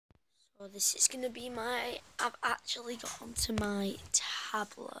This is gonna be I've actually got onto my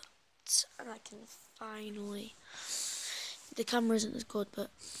tablet and I can finally, the camera isn't as good,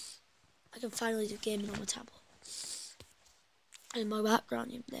 but I can finally do gaming on my tablet. In my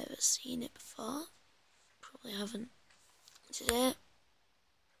background, you've never seen it before. Probably haven't. Today,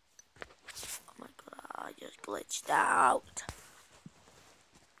 oh my god, I just glitched out.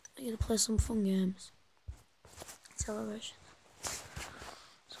 I'm gonna play some fun games. Celebration.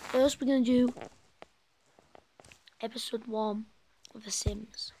 So first we're gonna do episode 1 of The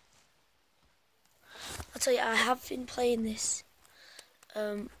Sims. I'll tell you, I have been playing this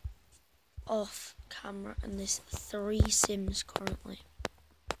off camera, and there's 3 Sims currently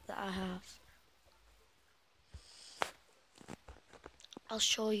that I have. I'll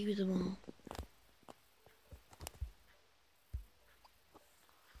show you them all.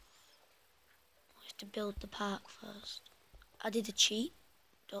 We have to build the park first. I did a cheat.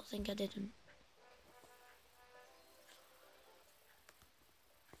 Don't think I didn't.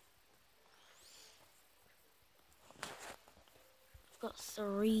 I've got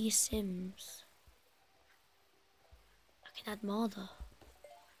 3 Sims. I can add more though.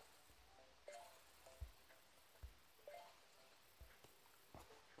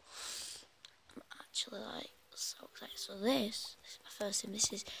 I'm actually like so excited. So this is my first Sim.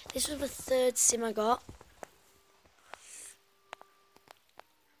 This was the 3rd Sim I got.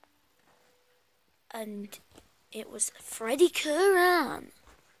 And it was Freddy Curran.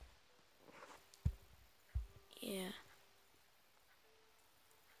 Yeah.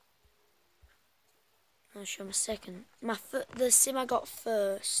 I'll show him a second. The Sim I got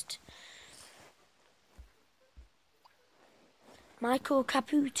first. Michael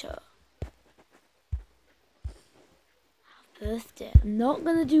Caputo. Birthday. I'm not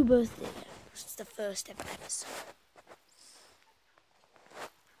gonna do birthday yet. It's the first ever episode.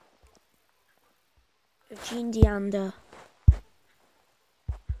 Eugene Deander.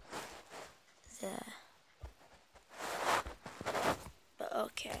 There. But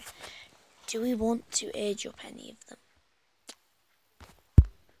okay. Do we want to age up any of them?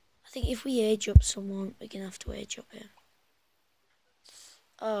 I think if we age up someone, we're gonna have to age up him.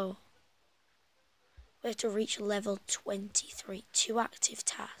 Oh. We have to reach level 23. 2 active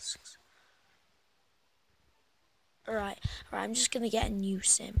tasks. Alright, I'm just gonna get a new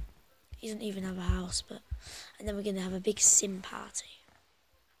Sim. He doesn't even have a house, and then we're gonna have a big Sim party.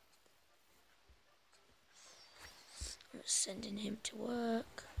 I'm just sending him to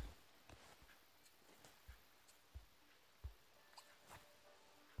work.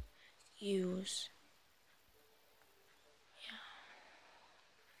 Use. Yeah.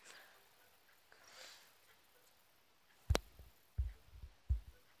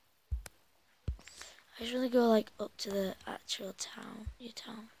 I just want to go like up to the actual town, your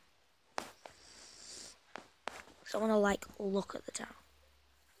town. So I want to like look at the town.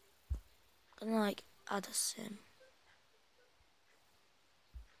 I'm gonna like add a Sim.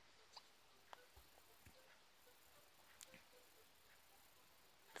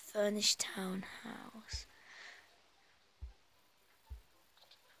 Furnished townhouse.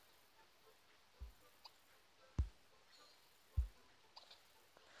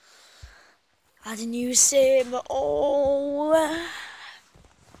 Add a new Sim. Oh,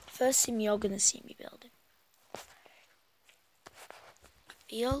 first Sim you're gonna see me building. I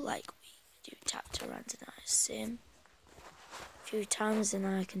feel like we do tap to randomize Sim a few times, and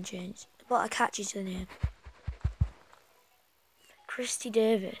then I can change. But I can't change the name. Christy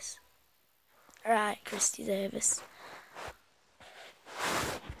Davis. Alright, Christy Davis.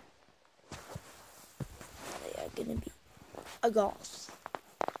 They are gonna be a goth.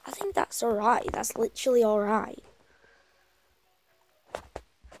 I think that's alright. That's literally alright.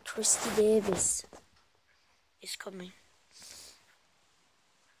 Christy Davis is coming.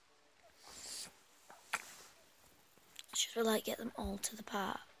 Should we like get them all to the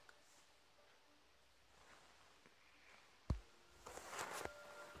park?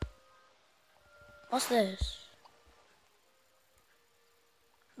 What's this?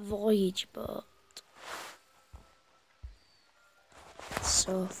 Voyage boat. It's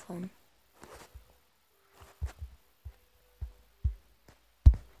so fun.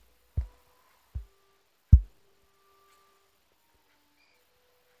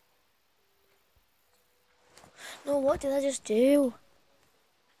 No, what did I just do?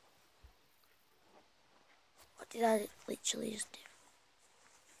 What did I literally just do?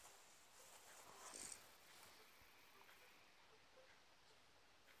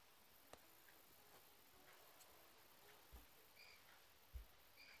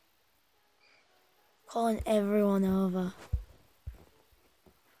 Calling everyone over.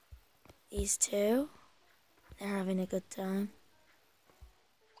 These two, they're having a good time.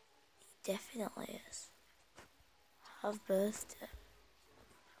 He definitely is. Have birthday.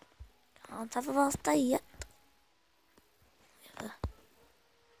 Can't have a birthday yet. Yeah.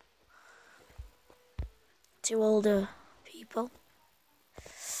 Two older people.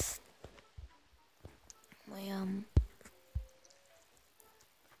 We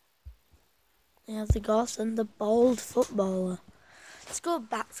have the goth and the bald footballer. Let's go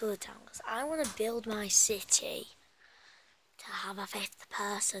back to the town because I want to build my city to have a fifth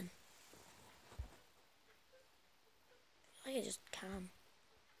person. I just can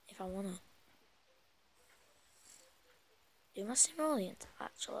if I want to. Do my simoleons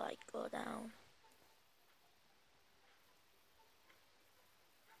actually like go down?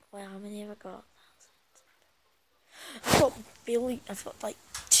 Wait, how many have I got? I've got billion. I've got like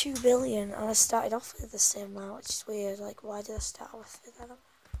 2 billion, and I started off with the same amount, which is weird. Like, why did I start off with that amount?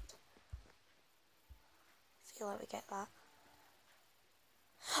 I feel like we get that.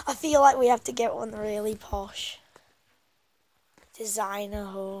 I feel like we have to get one really posh. Designer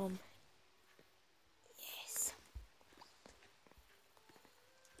home. Yes.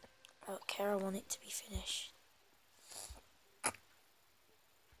 I don't care, I want it to be finished.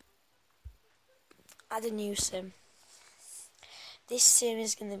 Add a new sim. This sim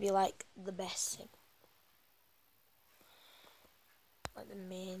is going to be like the best sim. Like the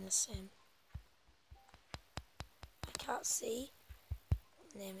main sim. I can't see.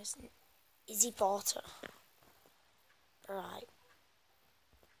 Name is Izzy Porter. Right.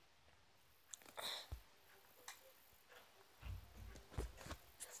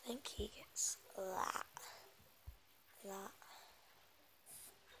 I think he gets that.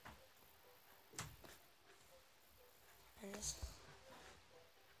 And his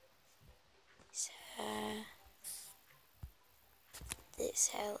hair. This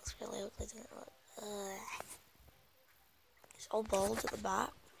hair looks really ugly, doesn't it look? It's all bald at the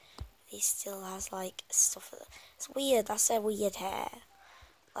back. He still has like stuff. It's weird. That's a weird hair.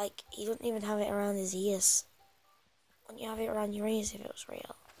 Like he doesn't even have it around his ears. Wouldn't you have it around your ears if it was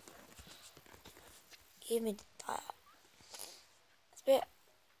real? Give me that. It's a bit.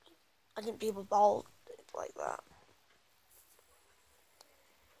 I think people bald like that.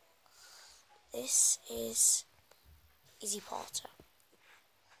 This is Izzy Porter.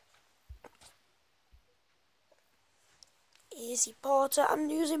 Izzy Porter. I'm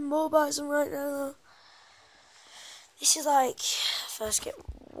using mobiles right now. This is like first get.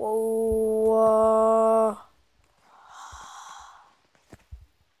 Whoa.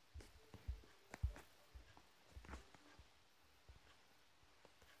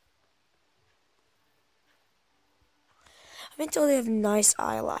 I've been told they have nice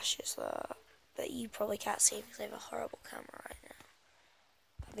eyelashes though, but you probably can't see because I have a horrible camera right now.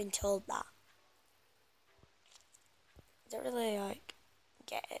 I've been told that. I don't really like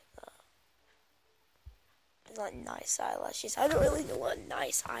get it though. It's like nice eyelashes. I don't really know what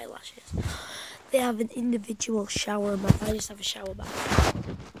nice eyelashes. They have an individual shower bath. I just have a shower bath.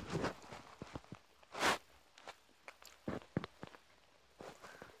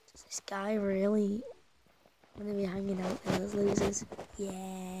 Does this guy really want to be hanging out with those losers?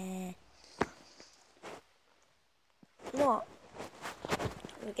 Yeah. You know what?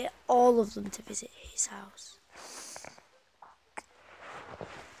 We'll get all of them to visit his house.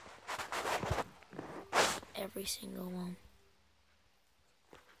 Every single one.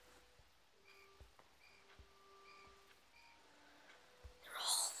 They're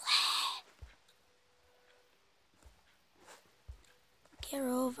all there. Get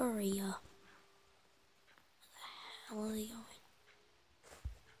over here. Where the hell are they going?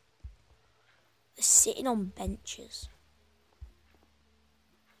 They're sitting on benches.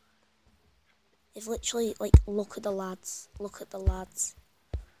 They've literally, like, look at the lads. Look at the lads.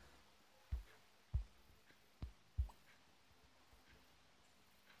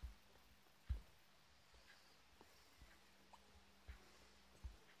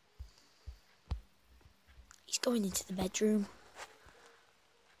 He's going into the bedroom.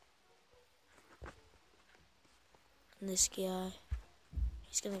 And this guy,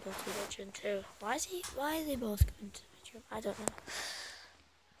 he's gonna go to the bedroom too. Why are they both going to the bedroom? I don't know.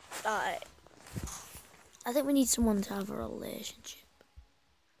 But I think we need someone to have a relationship.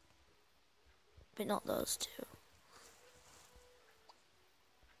 But not those two.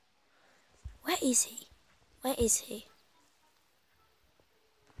 Where is he? Where is he?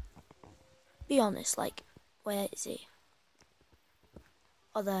 Be honest, like, where is he?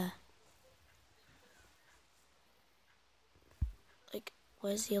 Oh, there. Like,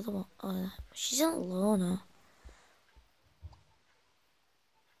 where's the other one? Oh, she's not loner.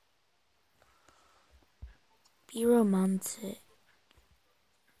 Be romantic.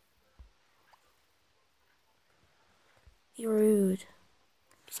 Be rude.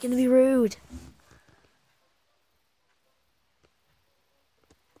 He's gonna be rude.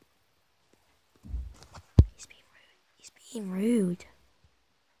 He's being rude. He's being rude.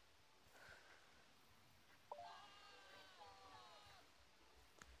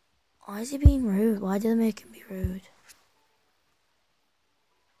 Why is he being rude? Why did I make him be rude?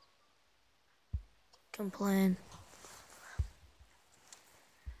 Complain.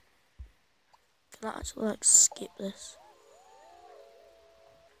 Can I actually like skip this?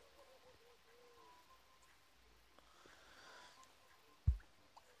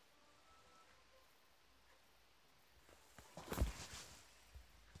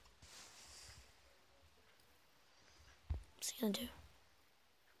 What's he gonna do?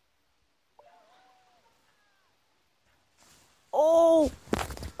 Oh!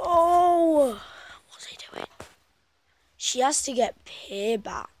 Oh! What's he doing? She has to get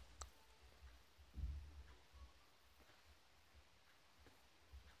payback.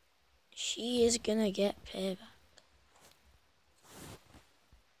 She is gonna get payback.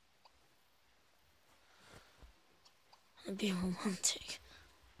 And be romantic.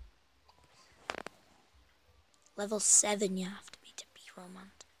 Level 7 you have to be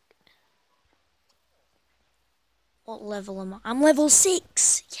romantic. What level am I? I'm level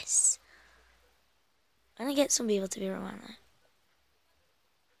 6! Yes! I'm gonna get some people to be romantic.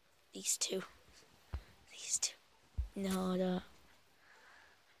 These two. These two. No, no.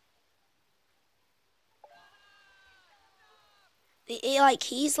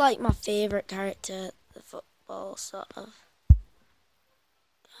 He's like my favourite character, the football sort of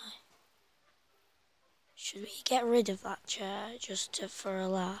guy. Should we get rid of that chair just for a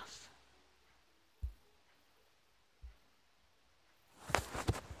laugh?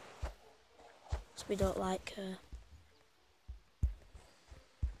 So we don't like her.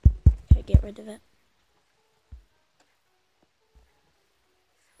 Okay, get rid of it.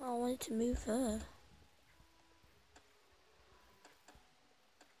 Oh, I wanted to move her.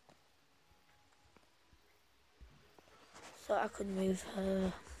 Thought I could move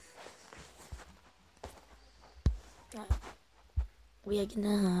her. Right. We are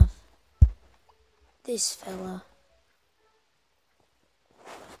gonna have this fella.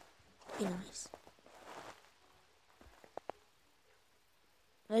 Be nice.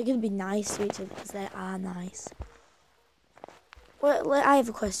 They're gonna be nice to each other because they are nice. Well, I have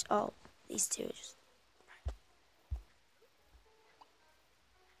a question. Oh, these two are just.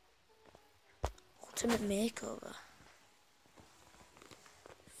 Ultimate makeover.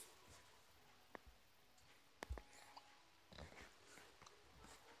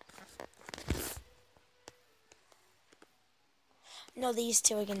 No, these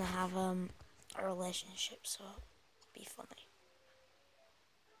two are gonna have a relationship, so it'll be funny.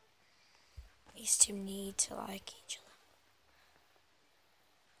 These two need to like each other.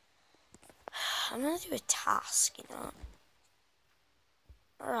 I'm gonna do a task, you know.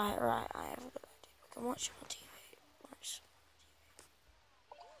 Alright, I have a good idea. We can watch more TV.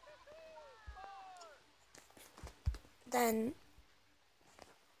 Then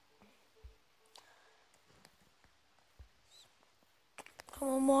come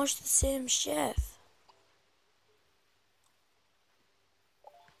and watch the same chef.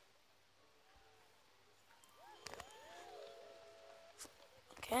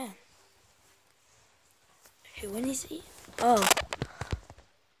 Okay. Who is he?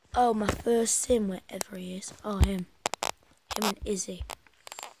 Oh, my first sim, wherever he is. Oh, him. Him and Izzy.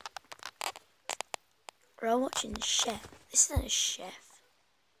 We're all watching the chef. This isn't a chef.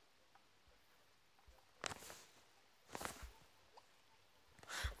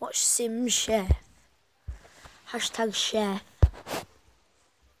 Watch Sim Chef. Hashtag chef.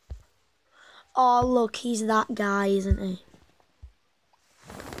 Oh, look, he's that guy, isn't he?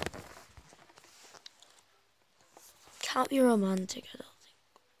 Can't be romantic, I don't think.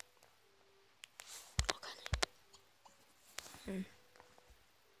 Okay.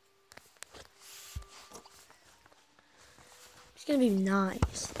 He's gonna be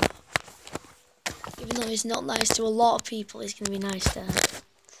nice. Even though he's not nice to a lot of people, he's gonna be nice to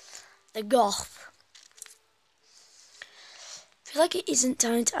the goth. I feel like it isn't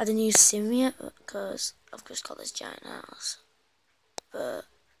time to add a new sim yet because I've just got this giant house. But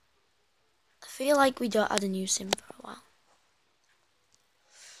I feel like we don't add a new sim for a while.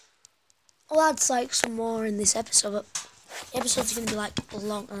 I'll add like some more in this episode, but the episode's gonna be like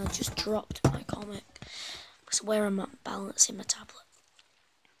long, and I just dropped my comic because where I'm at balancing my tablet.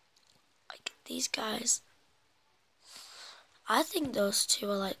 Like these guys, I think those two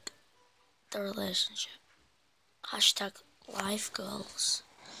are like the relationship. Hashtag life goals.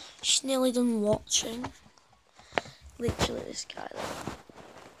 She's nearly done watching. Literally, this guy, though.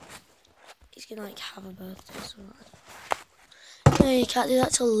 He's gonna like have a birthday or something. No, you can't do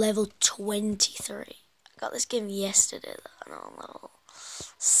that till level 23. I got this game yesterday, though, and I'm on level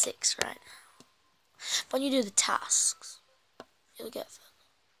 6 right now. When you do the tasks, you'll get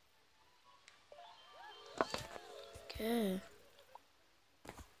further. Okay.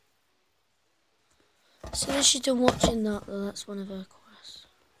 As soon as she's done watching that, though, that's one of her quests.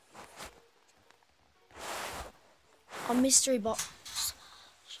 A mystery box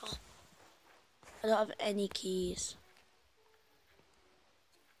shop. I don't have any keys.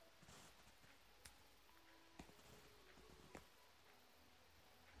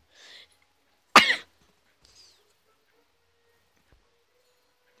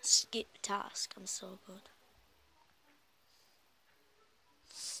 Skip task, I'm so good.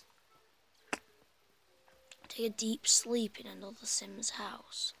 Take a deep sleep in another Sim's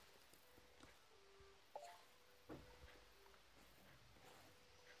house.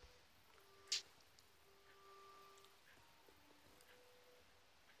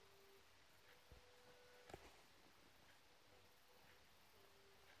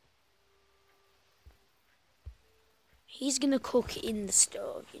 He's gonna cook in the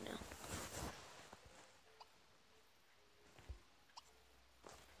stove, you know.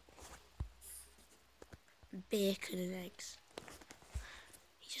 Bacon and eggs.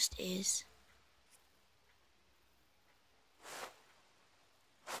 He just is.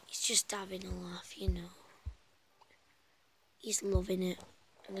 He's just having a laugh, you know. He's loving it.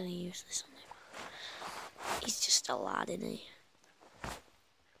 I'm gonna use this on him. He's just a lad, isn't he?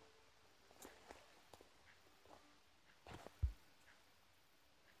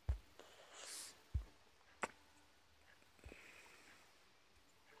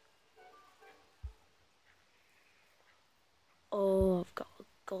 Oh, I've got a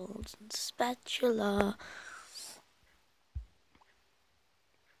golden spatula.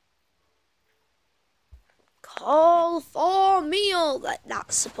 Call for meal.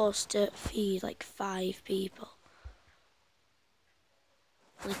 That's supposed to feed like 5 people.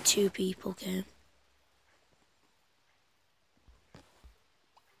 Like 2 people came.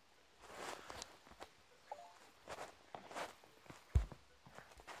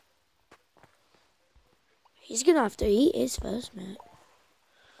 He's gonna have to eat his first, mate.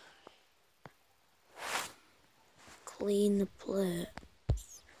 Clean the plate.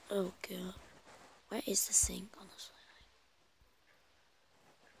 Oh god. Where is the sink, honestly?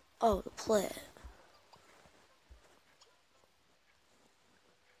 Oh, the plate.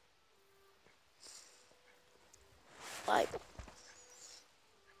 Like,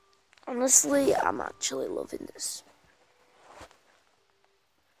 honestly, I'm actually loving this.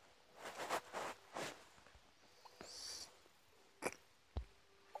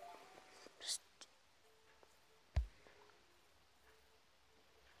 Just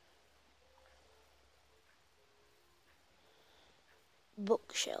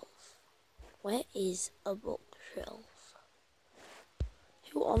bookshelf. Where is a bookshelf?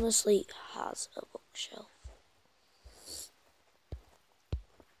 Who honestly has a bookshelf?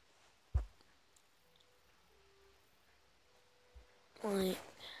 Like,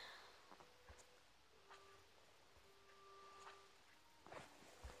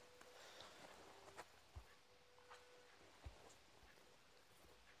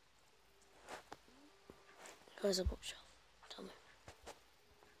 where's a bookshelf? Tell me.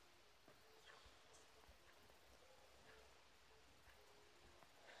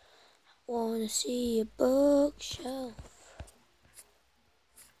 Wanna see a bookshelf?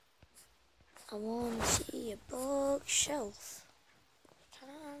 I wanna see a bookshelf.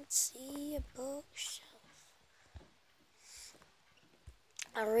 Can't see a bookshelf.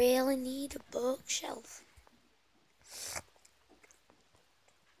 I really need a bookshelf.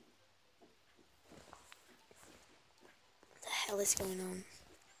 What the hell is going on?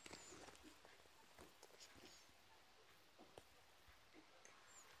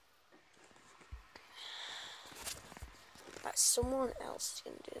 Right, someone else is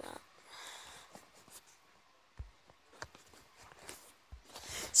gonna do that.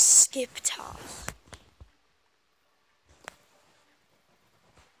 Skip task.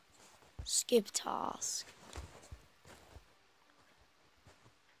 Skip task.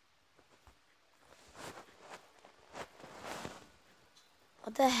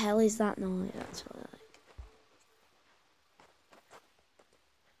 What the hell is that noise? That's what I like.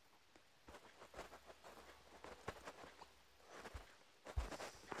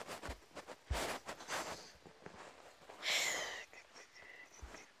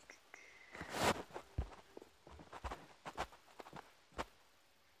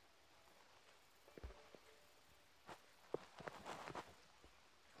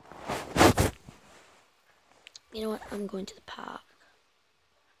 You know what? I'm going to the park.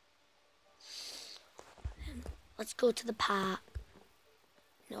 Let's go to the park.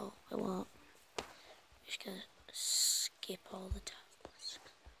 No, I won't. I'm just gonna skip all the tasks.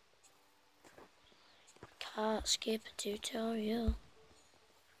 Can't skip a tutorial.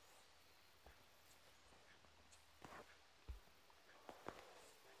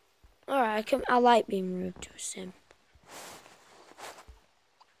 Alright, I like being rude to a sim.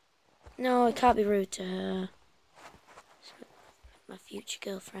 No, I can't be rude to her. My future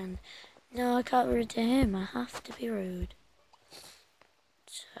girlfriend. No, I can't be rude to him. I have to be rude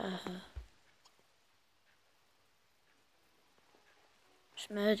to her. Just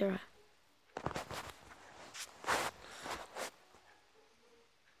murder her.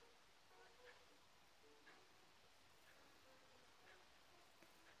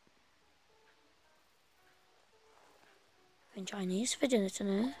 I'm in Chinese for dinner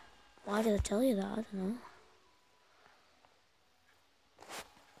tonight. Why did I tell you that? I don't know.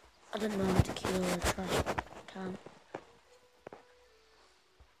 I don't know how to kill a trash can.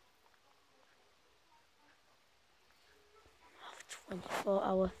 I have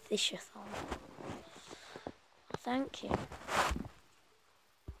 24-hour fishathon. Thank you.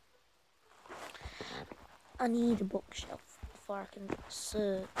 I need a bookshelf before I can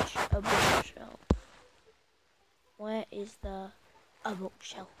search a bookshelf. Where is a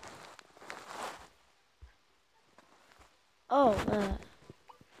bookshelf? Oh, there.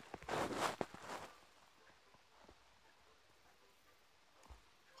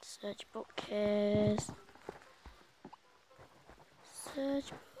 Search bookcase.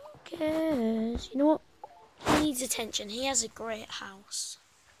 Search bookcase. You know what? He needs attention. He has a great house.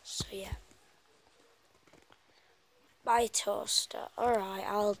 So yeah. Buy a toaster. Alright,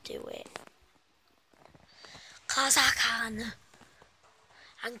 I'll do it. 'Cause I can.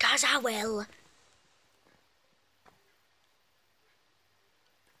 And 'cause I will.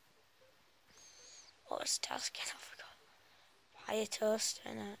 What was task? I forgot. Buy a toaster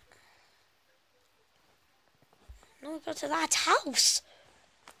in it. No, go to that house.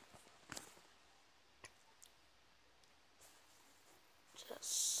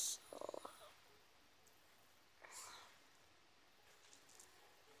 Just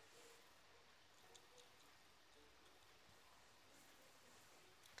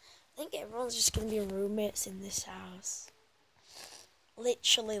I think everyone's just gonna be roommates in this house.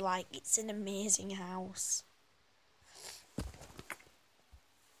 Literally, like, it's an amazing house.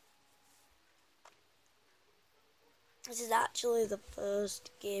 This is actually the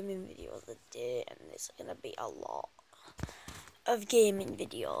first gaming video of the day, and there's gonna be a lot of gaming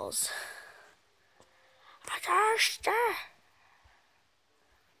videos.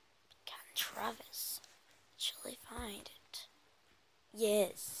 Can Travis actually find it?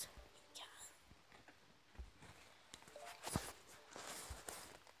 Yes, he can.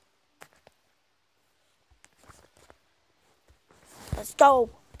 Let's go.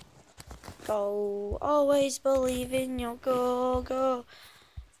 Go. Always believe in your go. Go.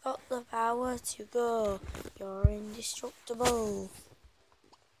 Got the power to go. You're indestructible.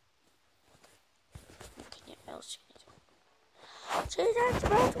 What else can you do? Two times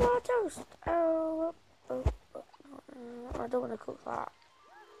about toast. Oh, I don't want to cook that.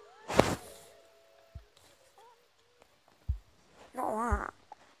 Not that.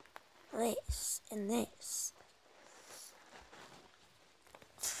 This and this.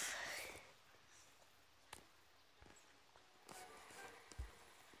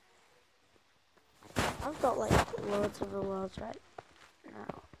 I've got like loads of rewards right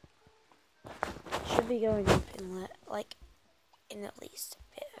now. Should be going up in at least a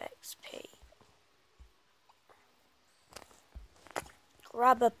bit of XP.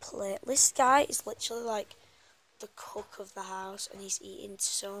 Grab a plate. This guy is literally like the cook of the house, and he's eating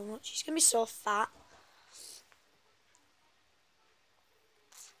so much. He's gonna be so fat.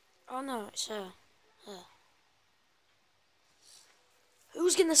 Oh no, it's her.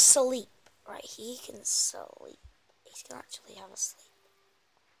 Who's gonna sleep? Right, he can sleep. He's gonna actually have a sleep.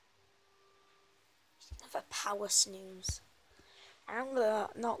 He's gonna have a power snooze. I'm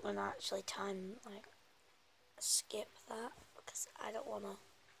not gonna actually skip that because I don't wanna.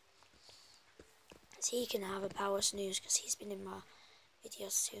 So he can have a power snooze because he's been in my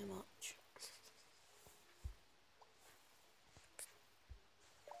videos too much.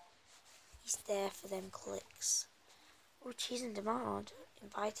 He's there for them clicks. Oh, cheese and demand.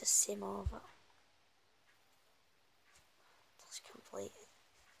 Invite a sim over. That's complete.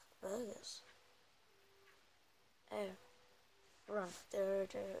 Burgers. Oh. Run.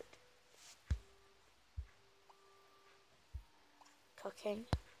 Cooking.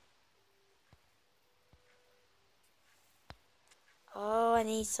 Oh, I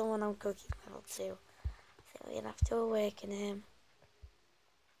need someone on cooking level 2. So we're gonna have to awaken him.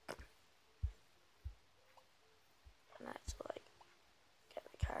 And I have to like get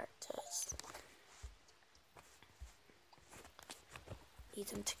the characters. Need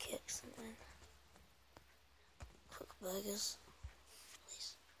them to kick something. Cook burgers.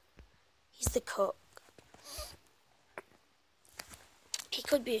 Please. He's the cook. He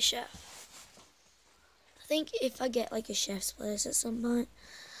could be a chef. I think if I get like a chef's place at some point,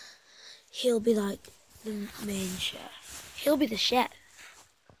 he'll be like the main chef. He'll be the chef.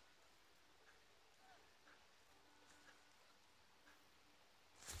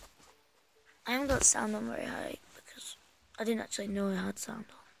 I haven't got sound on very high because I didn't actually know I had sound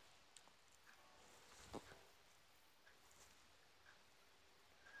on.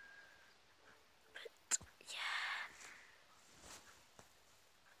 But yeah.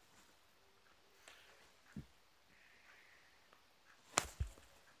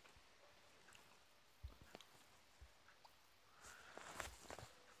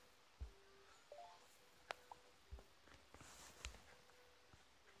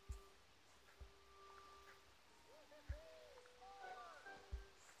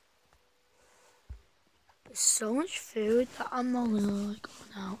 There's so much food that I'm not gonna like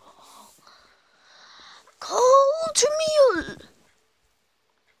going out at all. Cold meal!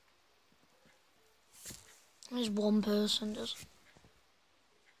 There's one person just.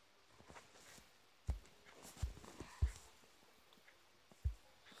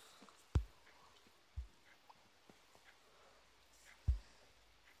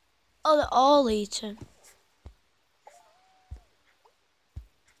 Oh, they're all eating.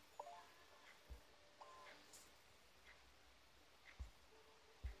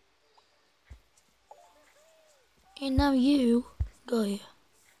 And now you go here.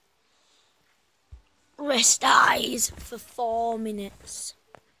 Rest eyes for 4 minutes.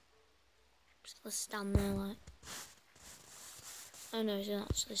 Just gonna stand there like. Oh no, he's gonna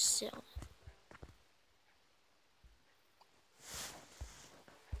actually sit on it.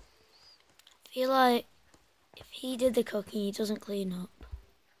 I feel like if he did the cooking, he doesn't clean up,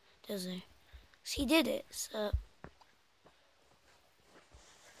 does he? 'Cause he did it, so.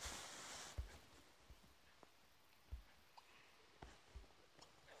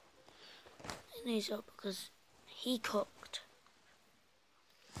 He needs up because he cooked.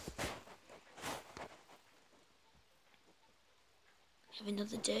 Have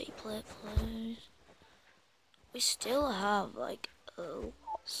another dirty plate, please. We still have like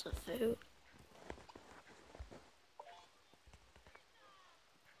lots of food.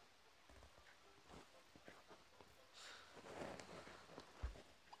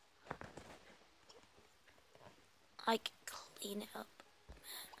 I can clean it up.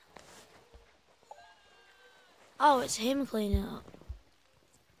 Oh, it's him cleaning it up.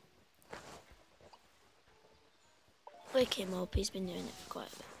 Wake him up, he's been doing it for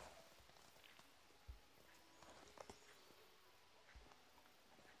quite a bit.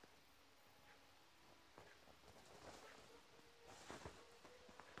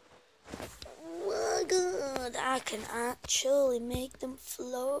 Oh god, I can actually make them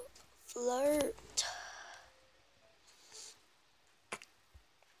flirt.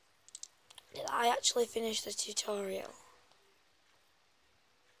 Did I actually finish the tutorial?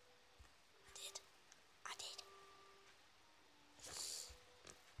 I did.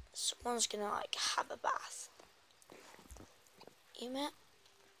 Someone's gonna like have a bath. You met?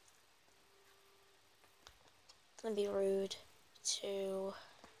 It's gonna be rude to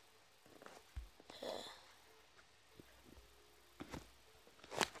her.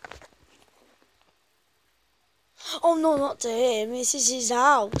 Oh no, not to him. This is his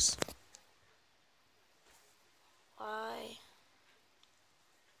house. Why?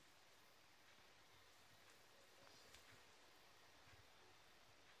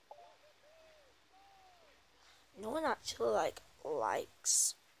 No one actually like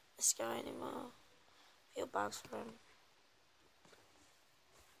likes this guy anymore. I feel bad for him.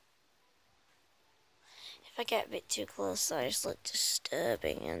 If I get a bit too close, I just look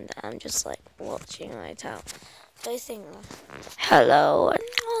disturbing, and I'm just like watching right out. They think, hello,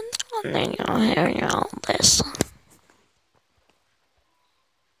 and then you're hearing all this.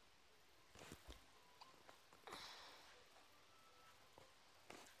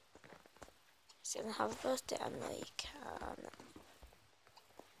 He's gonna have a birthday. I know he can.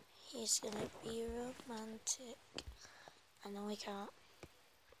 He's gonna be romantic. I know he can't.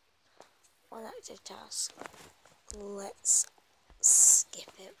 One active task. Let's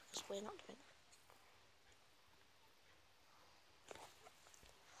skip it because we're not doing it.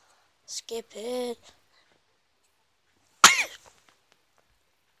 Skip it.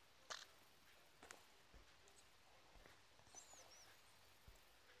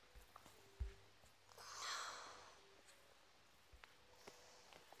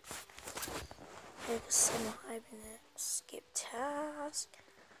 Sim hibernate. Skip task.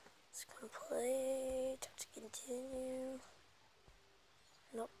 It's complete. Have to continue.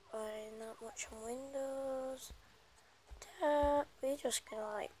 Not buying that much on Windows. We're just gonna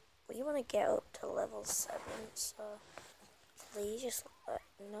like, we want to get up to level 7, so please just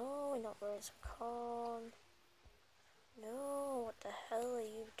no, we're not going some corn. No, what the hell are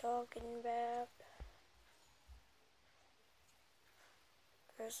you talking about?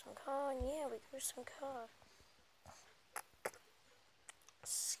 Grow some corn, yeah, we grew some corn.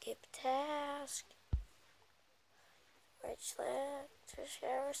 Skip task. Rich left to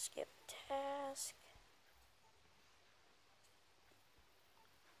shower, skip task.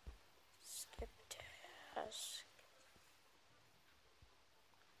 Skip task.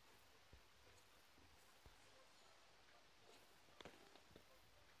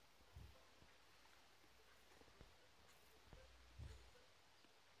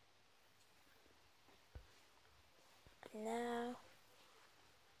 Now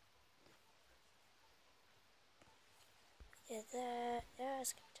did that. Yeah,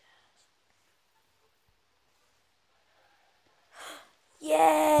 skip task.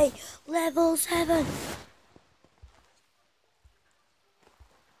 Yay! Level 7!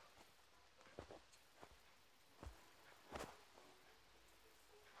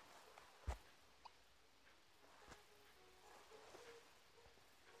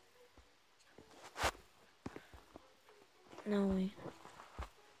 No way.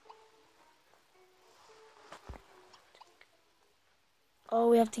 Oh,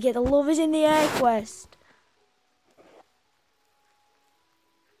 we have to get the lovers in the air quest.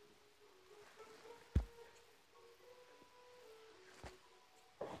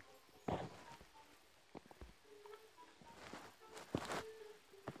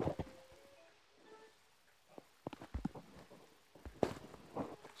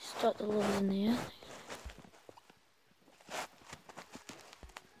 Start the lovers in the air.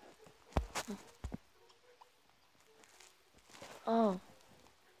 Oh.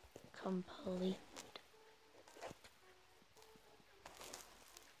 Complete.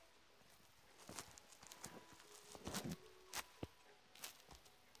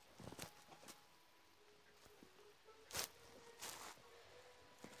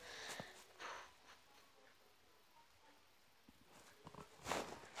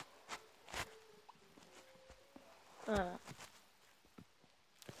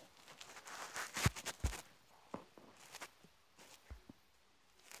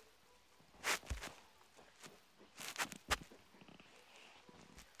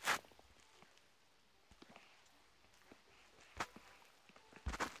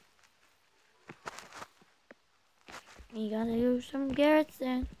 You gotta do some carrots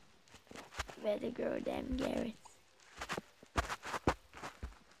then. Better grow them carrots.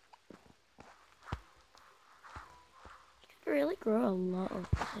 You could really grow a lot of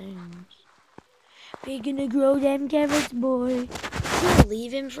things. We're gonna grow them carrots, boy. Should we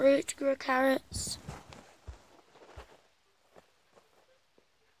leave him for it to grow carrots?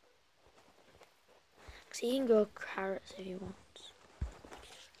 Cause he can grow carrots if he wants.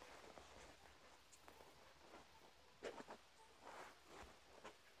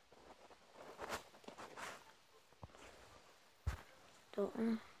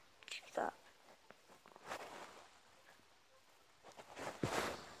 Don't keep that.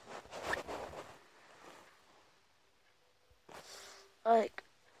 Like,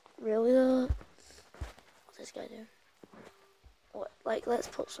 really though? What's this guy doing? What? Like, let's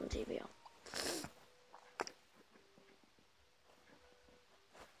put some TV on.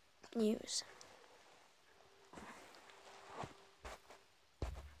 News.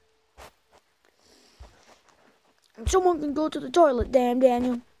 And someone can go to the toilet, damn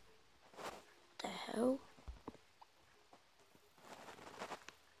Daniel. What the hell?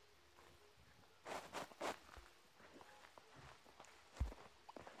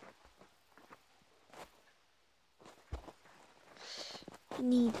 I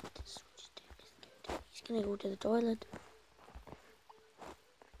need to switch to. He's gonna go to the toilet.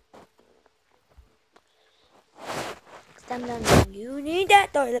 Stand down. You need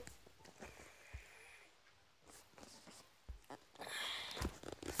that toilet.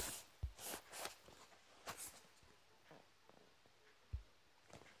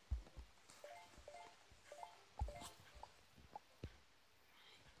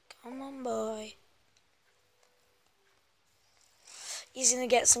 Come on, boy. He's gonna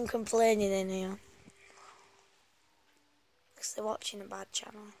get some complaining in here. Because they're watching a bad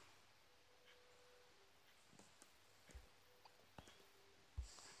channel.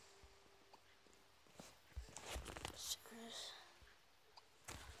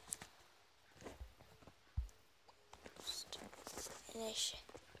 Finish.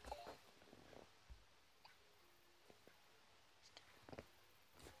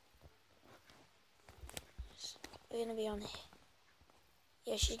 We're gonna be on here.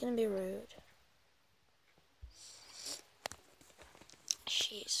 Yeah, she's gonna be rude.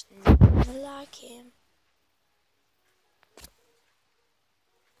 She's not gonna like him.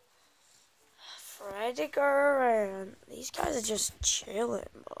 Freddy Curran. These guys are just chilling,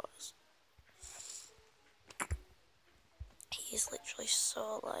 boys. He's literally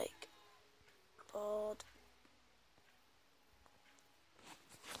so, like, bored.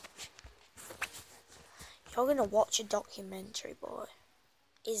 You're gonna watch a documentary, boy.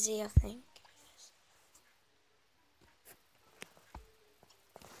 Izzy, I think.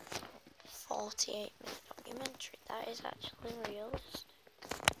 48-minute documentary. That is actually realistic.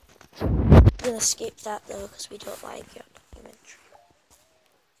 I'm gonna skip that though, because we don't like your documentary.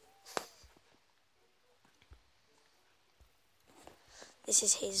 This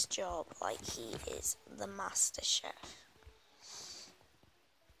is his job, like he is the master chef.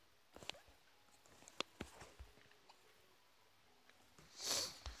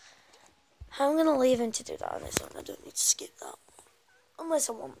 I'm gonna leave him to do that on his own. I don't need to skip that one. Unless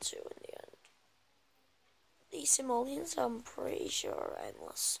I want to in the end. These simoleons, I'm pretty sure, are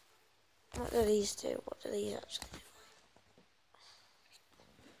endless. What do these do? What do these actually do?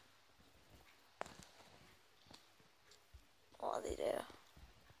 What do they do?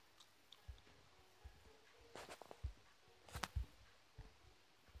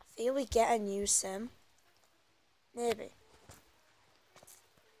 I feel we get a new sim. Maybe.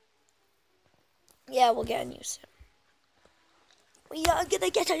 Yeah, we'll get a new sim. We are gonna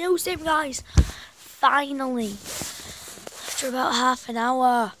get a new sim, guys! Finally! After about half an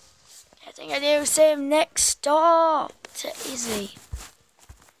hour. Getting a new sim next door to Izzy.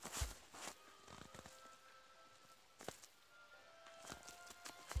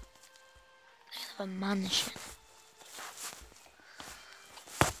 They have a mansion.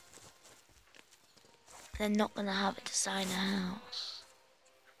 They're not gonna have a designer house.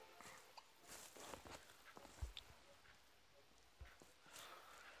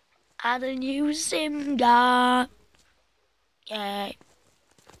 Add a new sim guy. Yay.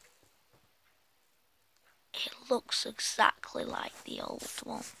 It looks exactly like the old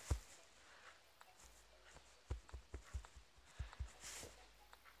one.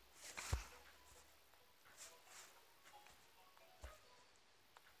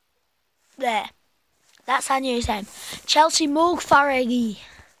 There. That's our new sim. Chelsea Mulfaregi.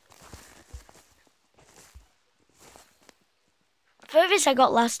 The furthest I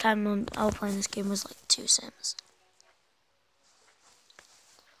got last time when I was playing this game was like 2 sims.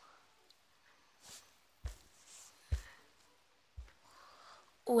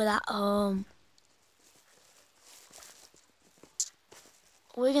 We're at home.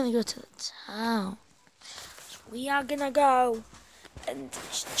 We're gonna go to the town. So we are gonna go, and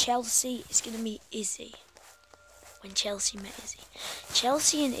Chelsea is gonna meet Izzy. When Chelsea met Izzy,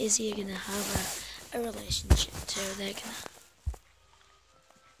 Chelsea and Izzy are gonna have a relationship too. They're gonna.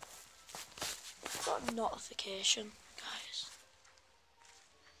 Got a notification, guys.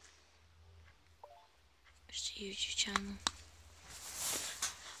 It's a YouTube channel.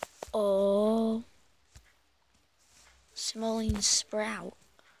 Oh, Simoleon Sprout.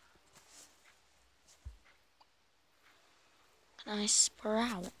 Can I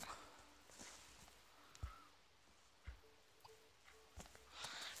sprout?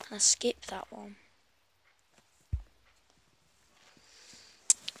 Can I skip that one?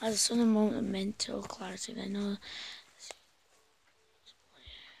 As a sudden moment of mental clarity, I know.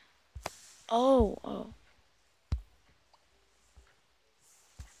 Oh.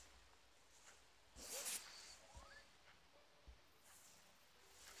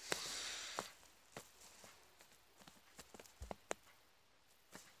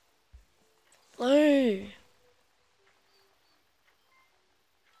 Blue.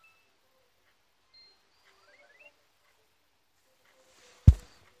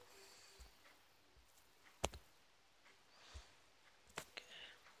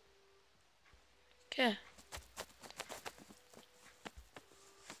 Okay.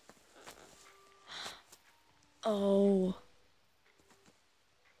 Oh.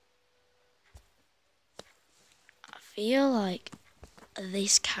 I feel like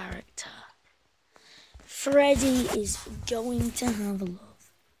this character, Freddy, is going to have a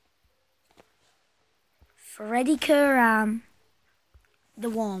love. Freddy Curran, the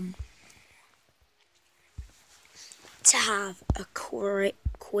one, to have a quick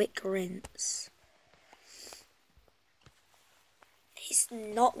rinse. He's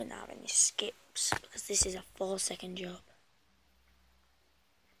not going to have any skips because this is a 4-second job.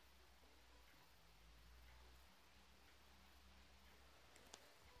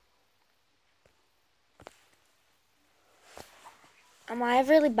 I have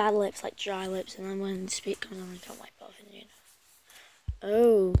really bad lips, like dry lips, and then when the spit comes on, I can't wipe it off, you know.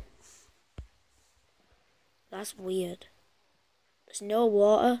 Oh. That's weird. There's no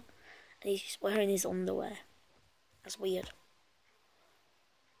water, and he's wearing his underwear. That's weird.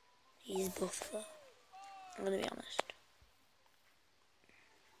 He's buff though. I'm gonna be honest.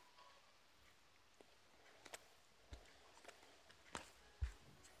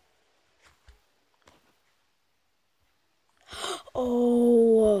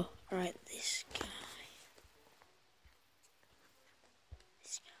 Oh, right, this guy.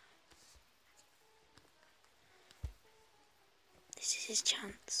 This is his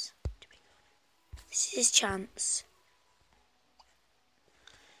chance. This is his chance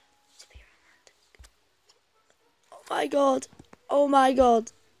to be romantic. Oh my god. Oh my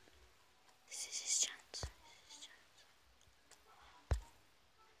god. This is his chance. This is his chance.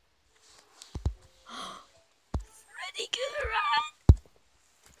 Freddy Curran.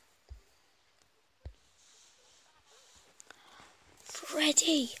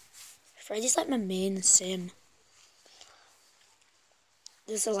 Freddy's like my main sim.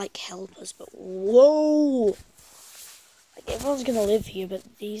 These are like helpers, but whoa! Like everyone's gonna live here,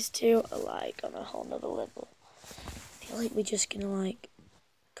 but these two are like on a whole nother level. I feel like we're just gonna like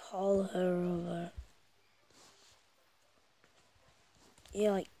call her over.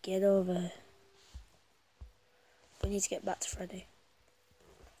 Yeah, like get over. We need to get back to Freddy.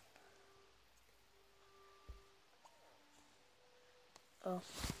 Oh.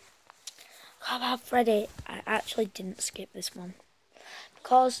 How about Freddy? I actually didn't skip this one.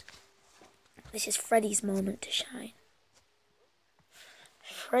 Because this is Freddy's moment to shine.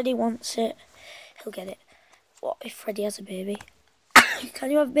 If Freddy wants it, he'll get it. What if Freddy has a baby? Can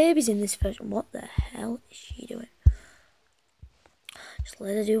you have babies in this version? What the hell is she doing? Just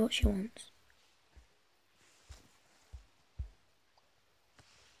let her do what she wants.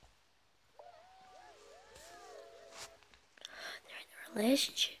 They're in a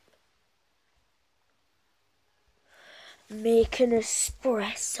relationship. Make an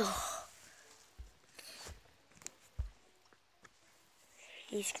espresso.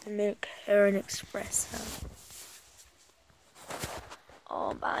 He's gonna make her an espresso.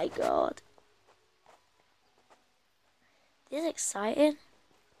 Oh my god. This is exciting.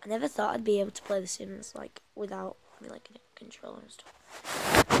 I never thought I'd be able to play The Sims like without like a controller and stuff.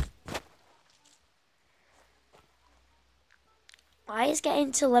 Why is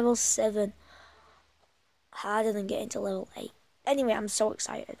getting to level 7 harder than getting to level 8? Anyway, I'm so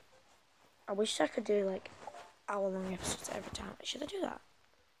excited. I wish I could do like hour-long episodes every time. Should I do that?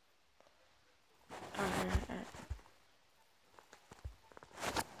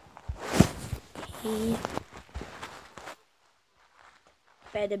 He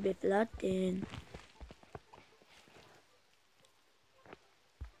better be flooding.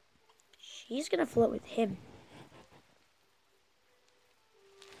 She's gonna float with him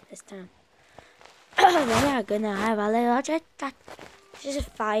this time. We are gonna have a little chat. This is a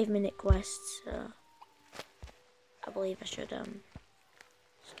 5-minute quest, so I believe I should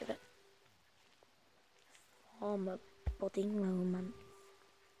skip it. Form a budding romance.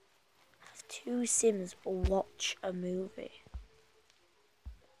 Have 2 Sims watch a movie.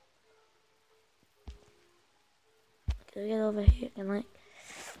 Can I get over here and like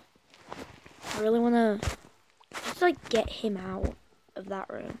I really wanna just like get him out of that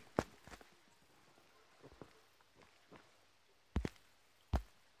room.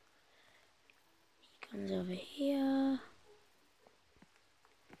 He comes over here.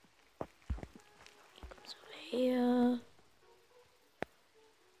 He comes over here.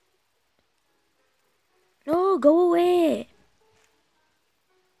 No, go away.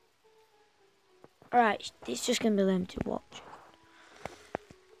 Alright, it's just gonna be them to watch.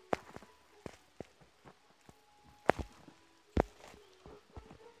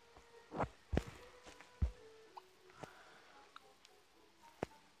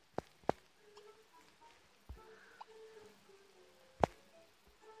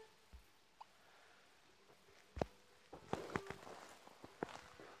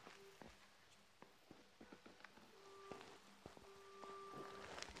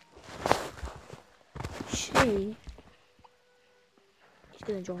 She's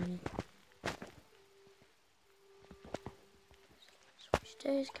gonna join in. Switch to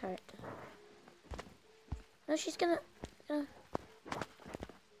his character. No, she's gonna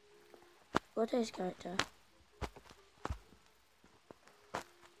go to his character.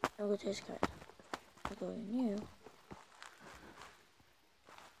 I'll go to his character. I'll go in you.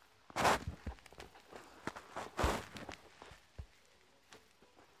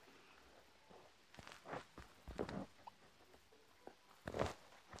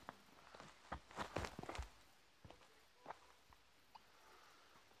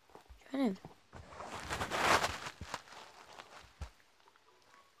 Join him.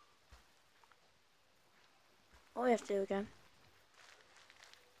 What do we have to do again?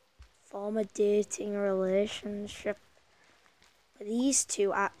 Form a dating relationship. Are these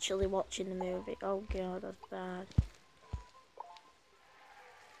two actually watching the movie? Oh god, that's bad.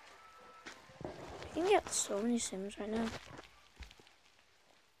 We can get so many Sims right now.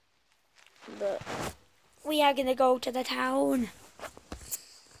 But we are gonna go to the town.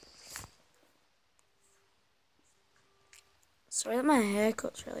 Sorry that my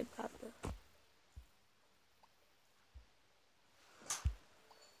haircut's really bad though.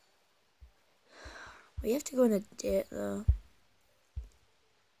 We have to go on a date though.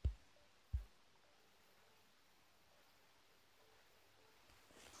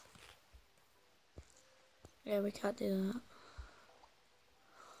 Yeah, we can't do that.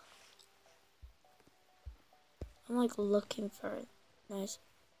 I'm like looking for a nice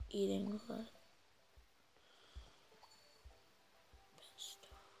eating place.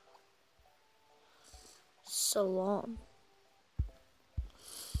 Salon.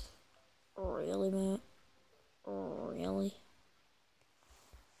 Really, mate? Really?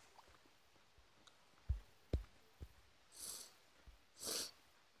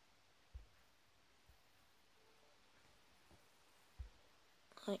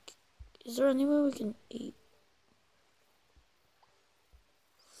 Like, is there anywhere we can eat?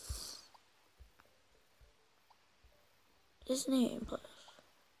 Is an eating place?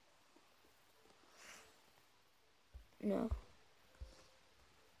 No.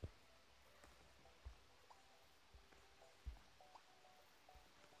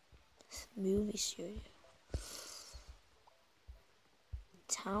 Movie studio.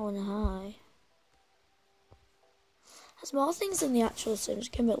 Town High. Has more things than the actual Sims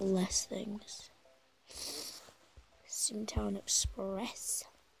game, but less things. Simtown Express.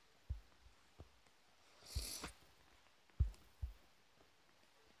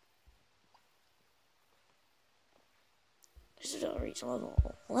 This is gotta reach level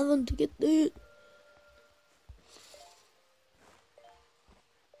 11 to get there.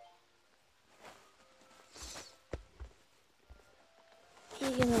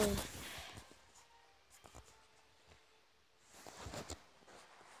 You're gonna...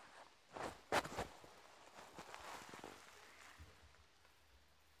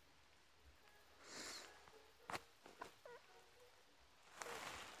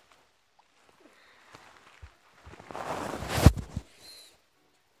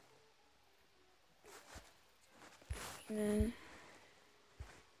 No.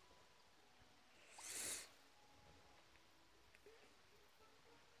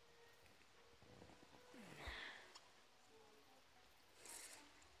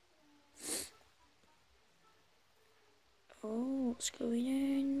 Oh, what's going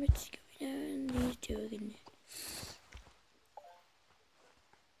on? What's going on? These two are gonna...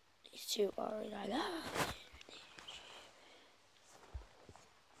 These two are like...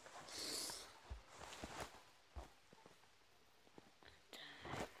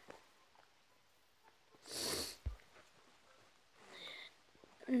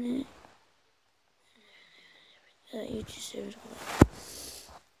 You just do it all.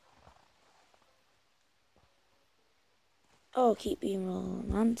 Oh, keep being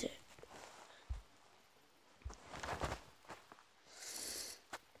romantic.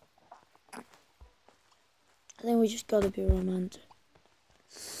 I think we just gotta be romantic.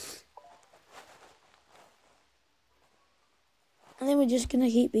 I think we're just gonna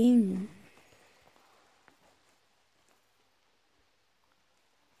keep being.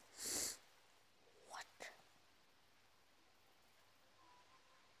 What?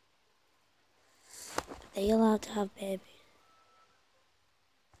 Are they allowed to have babies?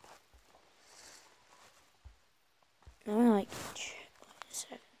 No, I like check. Wait a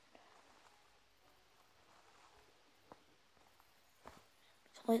second.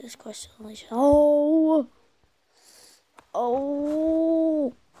 Complete this question. Oh!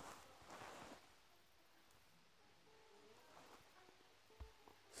 Oh!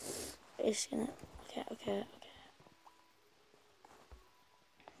 It's gonna. Okay.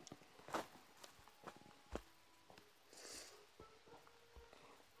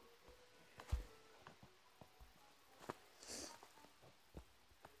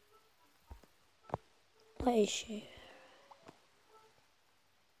 What is she?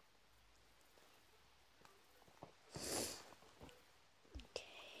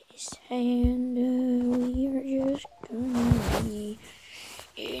 And we are just gonna be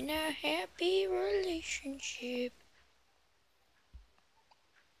in a happy relationship.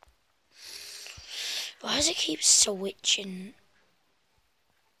 Why does it keep switching?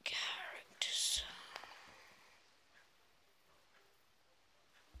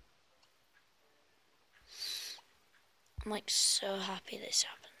 I'm like so happy this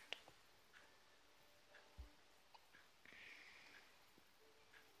happened.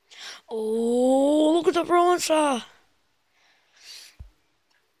 Oh, look at the bronzer.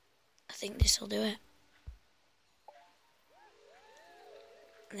 I think this will do it.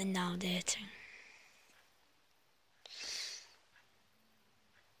 And then now dating.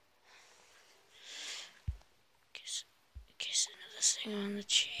 Kiss another thing on the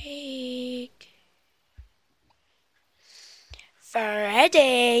cheek.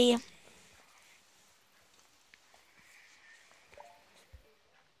 Freddie.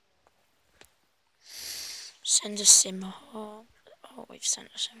 Send a sim home. Oh, we've sent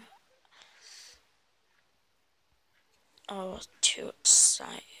a sim. Oh, too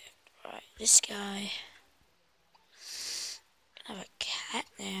excited. Right, this guy can have a cat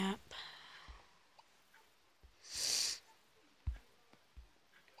nap.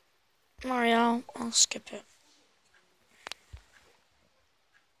 Mario, I'll skip it.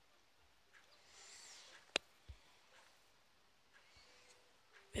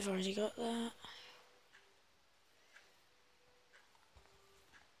 We've already got that.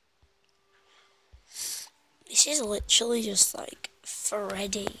 This is literally just like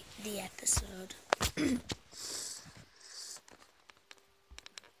Freddy, the episode.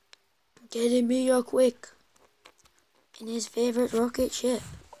 Getting me up quick in his favourite rocket ship.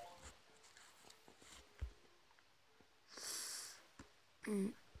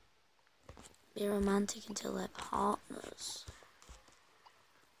 Be romantic until they're partners.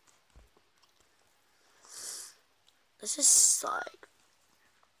 This is like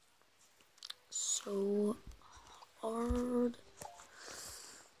so hard.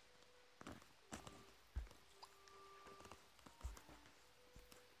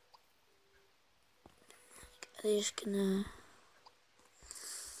 Are they just gonna...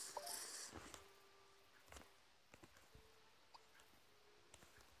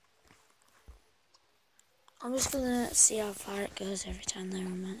 I'm just gonna see how far it goes every time they're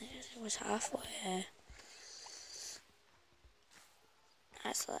romantic. It was halfway.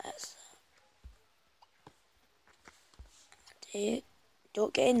 That's. Dude,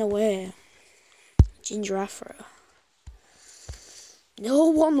 don't get in the way. Ginger Afro. No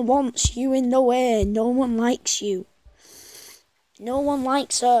one wants you in the way. No one likes you. No one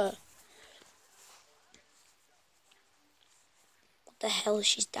likes her. What the hell is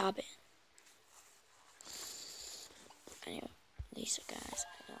she dabbing? Anyway, these are guys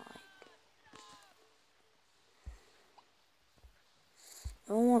I don't like.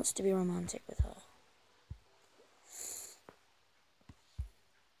 No one wants to be romantic with her.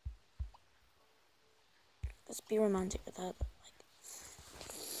 Let's be romantic with her. Like,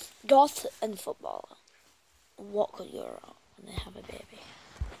 goth and footballer. What could go wrong when they have a baby?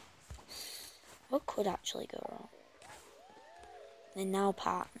 What could actually go wrong? They're now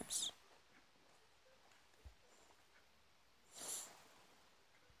partners.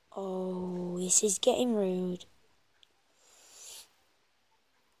 Oh, this is getting rude.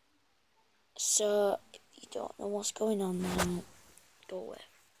 So, if you don't know what's going on now, go away.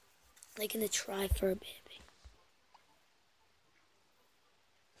 They're gonna try for a baby.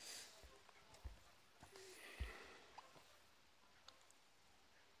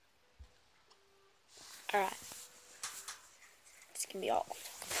 Alright. This can be awkward.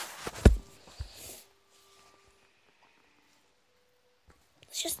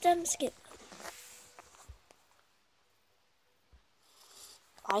 Let's just skip.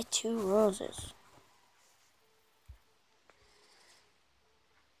 Buy 2 roses.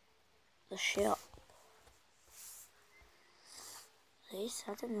 The shop. This,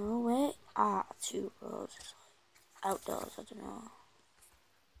 I don't know, where are 2 roses? Outdoors, I don't know.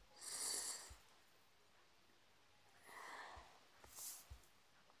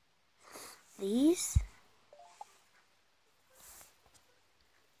 These?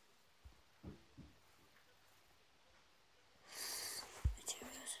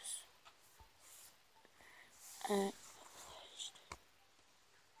 Uh,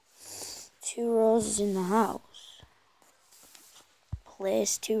 2 roses in the house.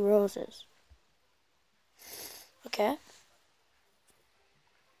 Place 2 roses. Okay.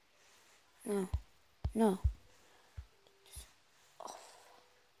 No. No. Oh.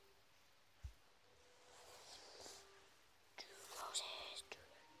 2 roses.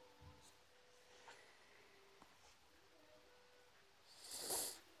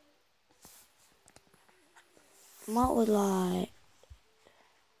 What would like...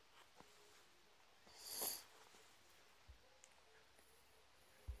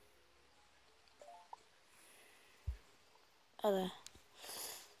 Other.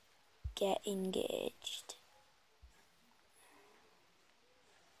 Get engaged.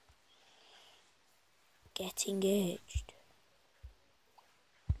 get engaged.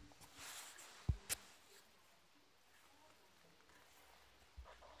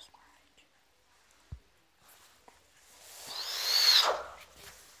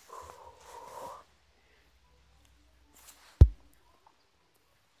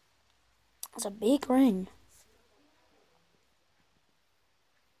 It's a big ring.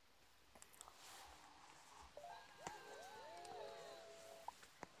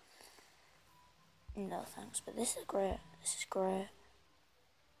 No thanks, but this is great. This is great.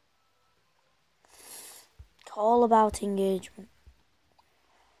 It's all about engagement.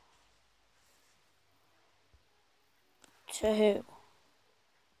 To who?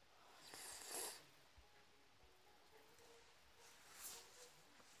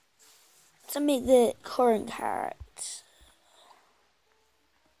 To meet the current character.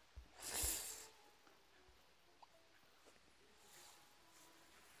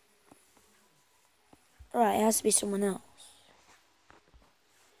 Right, it has to be someone else.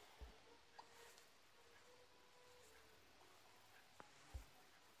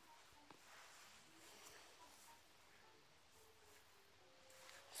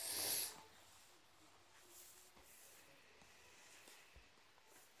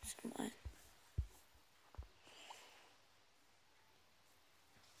 Someone.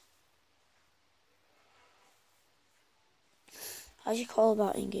 How do you call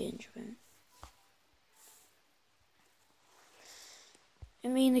about engagement? I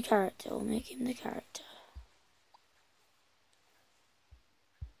mean the character, we'll make him the character.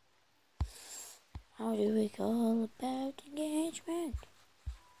 How do we call about engagement?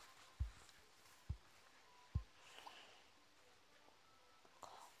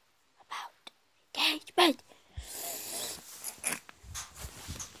 About engagement.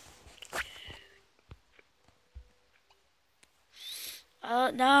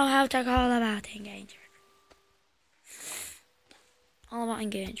 No, how to call about engagement. All about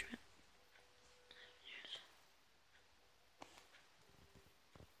engagement.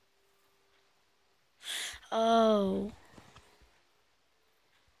 Oh.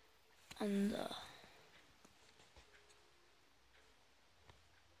 And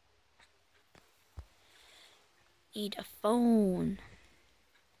need a phone.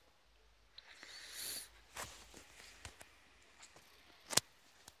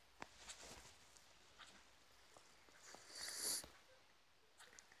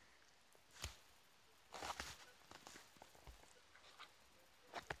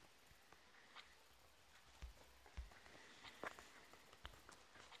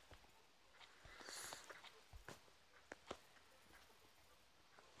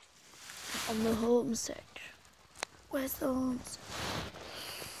 On the home section. Where's the home section?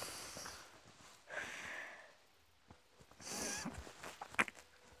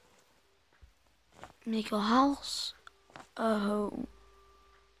 Make your house a home.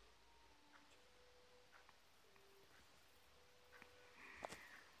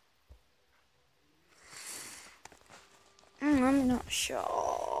 I'm not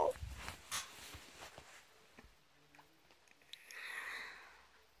sure.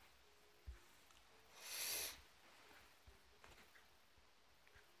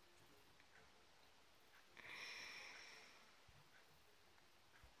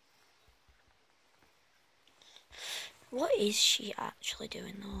 What is she actually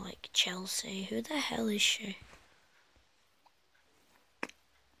doing though? Like Chelsea? Who the hell is she?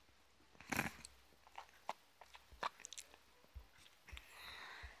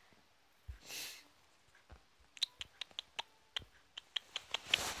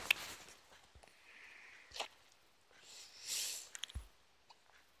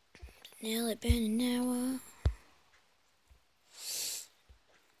 Nearly been an hour.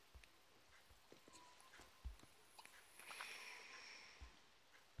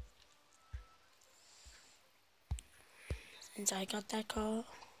 Since I got that call.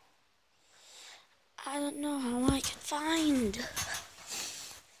 I don't know how I can find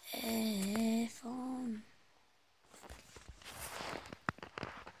a phone.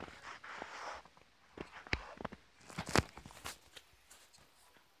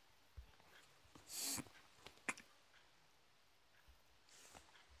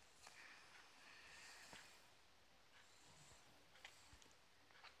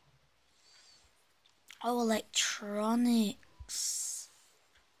 Oh, electronics.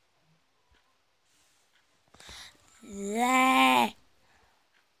 There.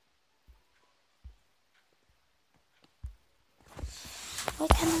 Why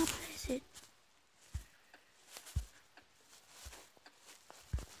can't I place it?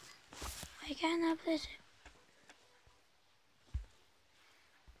 Why can't I place it?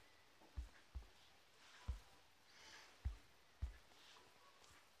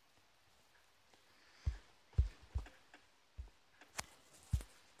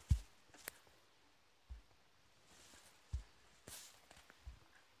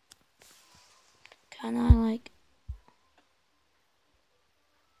 Can I like...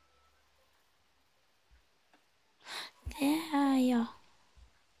 There you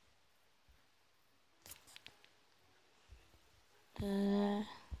are.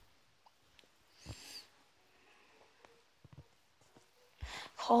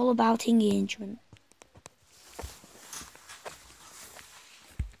 Call about engagement.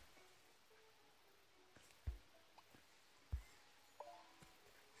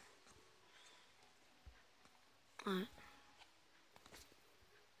 Right.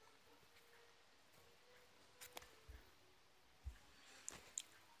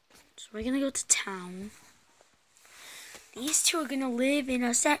 So we're gonna go to town. These two are gonna live in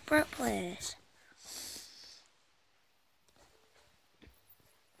a separate place.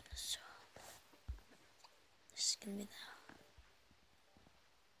 So this is gonna be the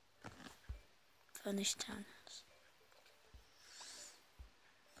furnished townhouse.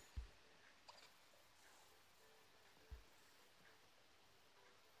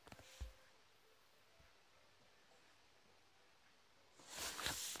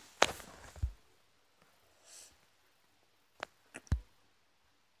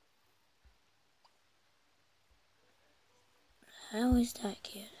 How is that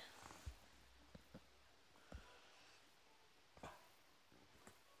kid?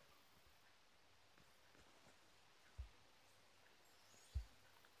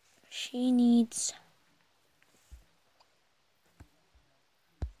 She needs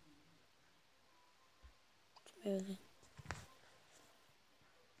to move in.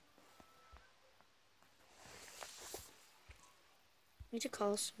 I need to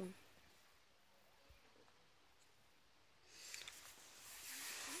call someone.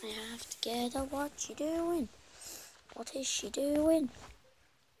 I have to get her. What she doing? What is she doing?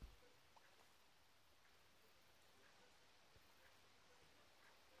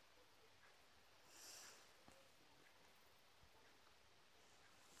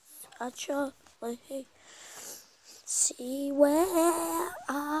 Actually, see where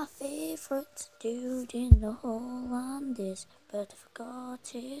our favourite dude in the whole land is, but I forgot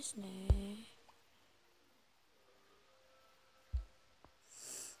his name.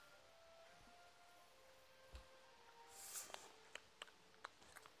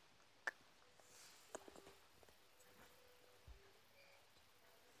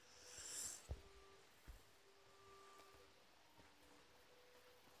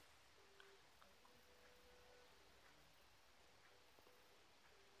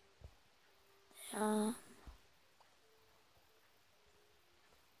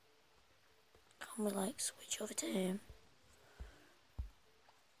 Can we like switch over to him?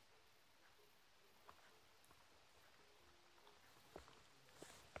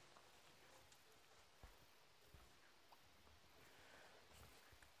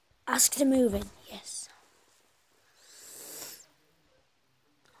 Ask to move in. Yes.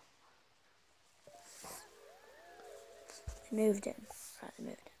 They moved in. Right, they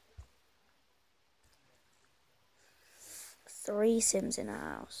moved in. 3 Sims in a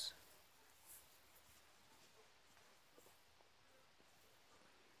house.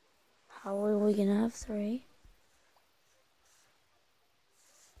 How are we gonna have 3?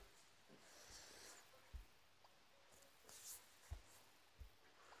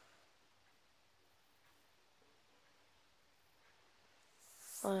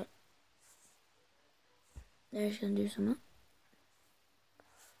 Right. There's gonna do something.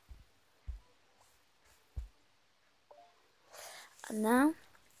 And now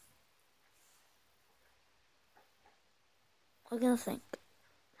we're gonna think.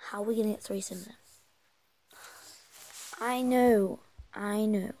 How are we gonna get 3 Sims in? I know. So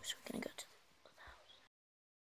we're gonna go to